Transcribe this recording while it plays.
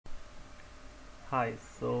Hi,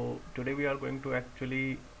 so today we are going to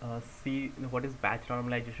actually see what is batch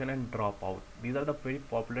normalization and dropout. These are the very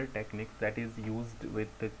popular techniques that is used with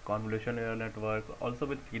the convolution neural network, also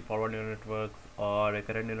with feed forward neural networks or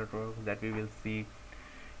recurrent neural networks that we will see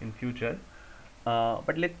in future.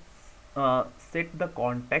 But let's set the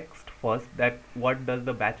context first, that what does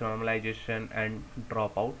the batch normalization and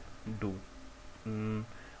dropout do. Mm,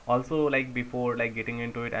 Also, like before like getting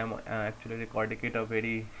into it, I'm actually recording it a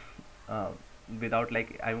very uh, without,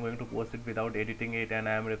 like, I'm going to post it without editing it, and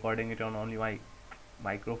I'm recording it on only my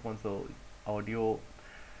microphone, so audio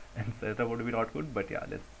and setup would be not good. But yeah,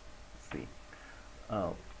 let's see.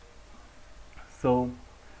 uh, so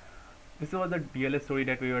this was the DLS story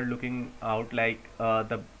that we were looking out, like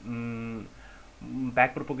the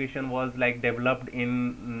back propagation was like developed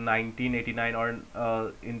in 1989 or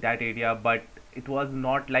in that area, but it was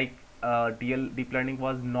not like deep learning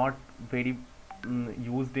was not very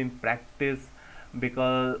used in practice,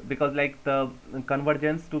 because like the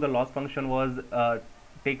convergence to the loss function was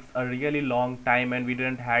takes a really long time, and we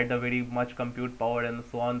didn't had the very much compute power and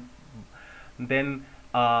so on. Then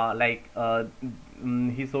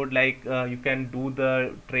he showed like you can do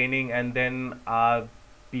the training, and then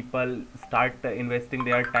people start investing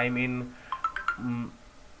their time in um,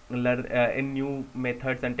 in new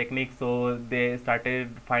methods and techniques. So they started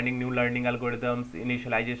finding new learning algorithms,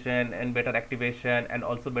 initialization and better activation, and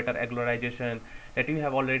also better regularization that you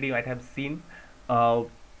have already might have seen. uh,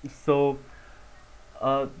 so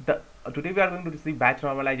the Today we are going to see batch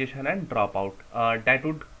normalization and dropout that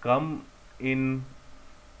would come in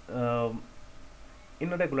um in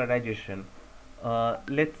regularization.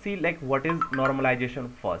 Let's see like what is normalization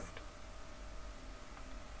first.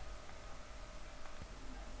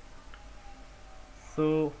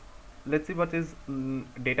 So let's see what is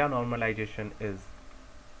data normalization is.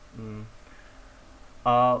 Mm.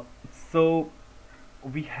 Uh, so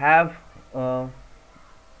we have uh,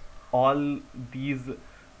 all these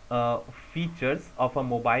uh, features of a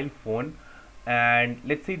mobile phone, and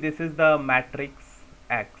let's see, this is the matrix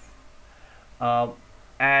X. uh,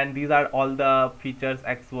 and these are all the features: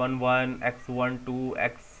 x11, x12,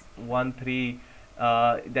 x13,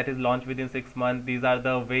 that is launched within 6 months. These are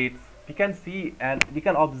the weights we can see, and we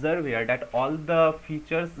can observe here that all the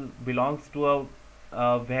features belongs to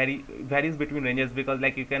a varies between ranges, because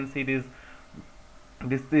like you can see this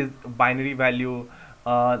is binary value.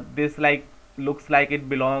 This like looks like it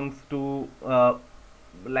belongs to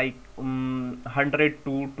 100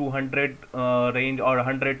 to 200 range, or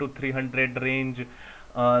 100 to 300 range.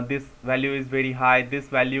 This value is very high, this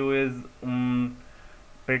value is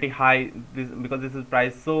pretty high, because this is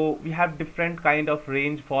price. So we have different kind of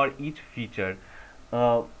range for each feature.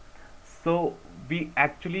 uh, so we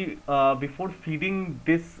actually before feeding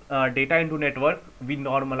this data into network, we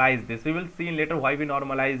normalize this. We will see later why we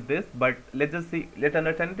normalize this, but let's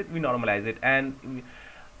understand that we normalize it. And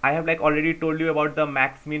I have like already told you about the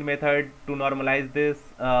max mean method to normalize this.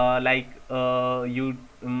 There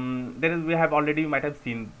is, we have already, you might have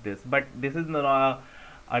seen this, but this is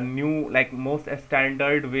a new, like, most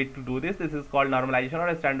standard way to do this. This is called normalization or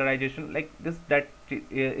a standardization, like this, that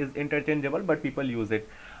is interchangeable, but people use it.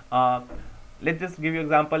 uh, let's just give you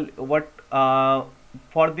example what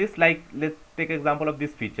for this. Like, let's take example of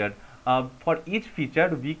this feature. For each feature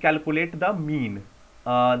we calculate the mean.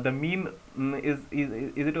 The mean is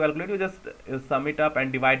easy to calculate. You just sum it up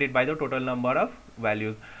and divide it by the total number of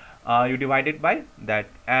values. You divide it by that,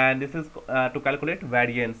 and this is to calculate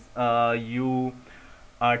variance. You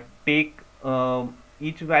take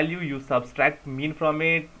each value, you subtract mean from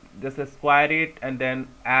it, just square it, and then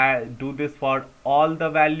do this for all the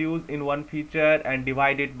values in one feature and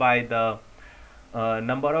divide it by the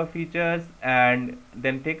number of features, and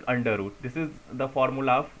then take under root. This is the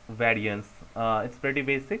formula of variance. It's pretty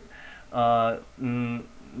basic. So,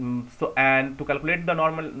 and to calculate the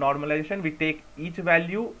normalization, we take each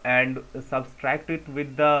value and subtract it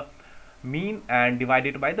with the mean and divide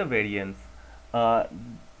it by the variance. uh,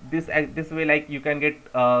 this way, like, you can get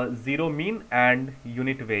zero mean and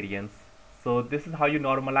unit variance. So this is how you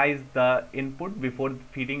normalize the input before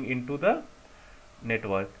feeding into the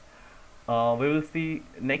network. We will see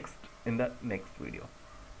next in the next video.